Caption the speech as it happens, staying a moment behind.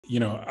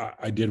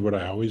I did what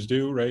I always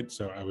do, right?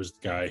 So I was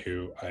the guy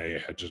who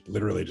I had just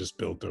literally just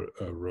built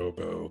a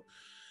robo.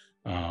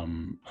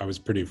 I was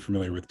pretty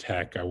familiar with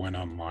tech. I went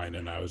online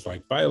and I was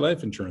like, buy a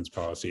life insurance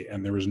policy.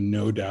 And there was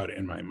no doubt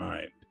in my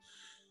mind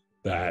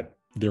that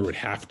there would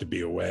have to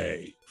be a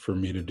way for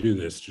me to do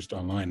this just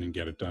online and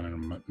get it done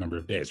in a number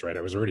of days, right?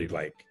 I was already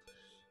like,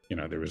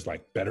 there was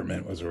like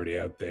Betterment was already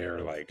out there.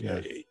 Like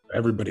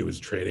everybody was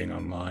trading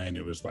online.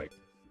 It was like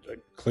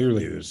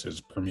clearly this has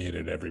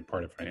permeated every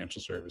part of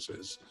financial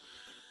services.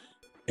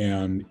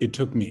 And it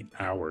took me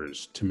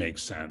hours to make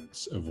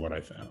sense of what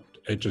I found.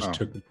 It just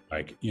took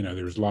like,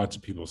 there was lots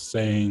of people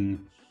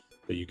saying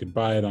that you could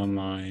buy it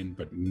online,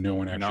 but no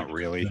one actually. Not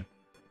really.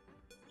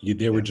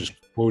 They were just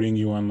quoting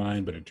you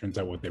online, but it turns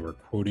out what they were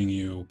quoting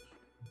you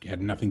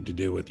had nothing to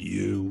do with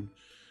you.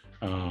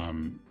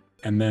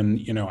 And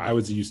then, I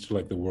was used to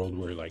like the world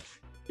where like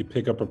you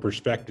pick up a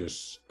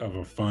prospectus of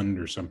a fund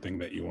or something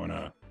that you want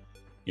to,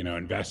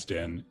 invest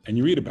in, and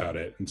you read about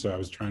it. And so I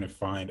was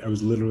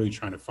literally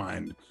trying to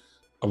find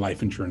a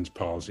life insurance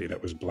policy that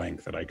was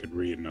blank that I could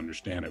read and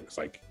understand. It was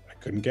like, I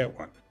couldn't get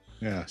one.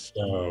 Yeah.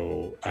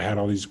 So I had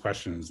all these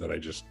questions that I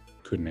just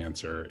couldn't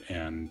answer.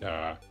 And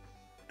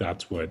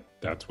that's what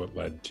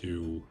led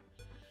to,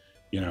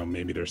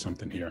 maybe there's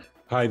something here.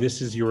 Hi,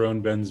 this is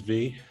Yaron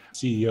Ben-Zvi,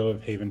 CEO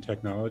of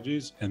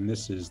HavenTechnologies, and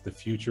this is the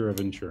future of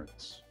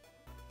insurance.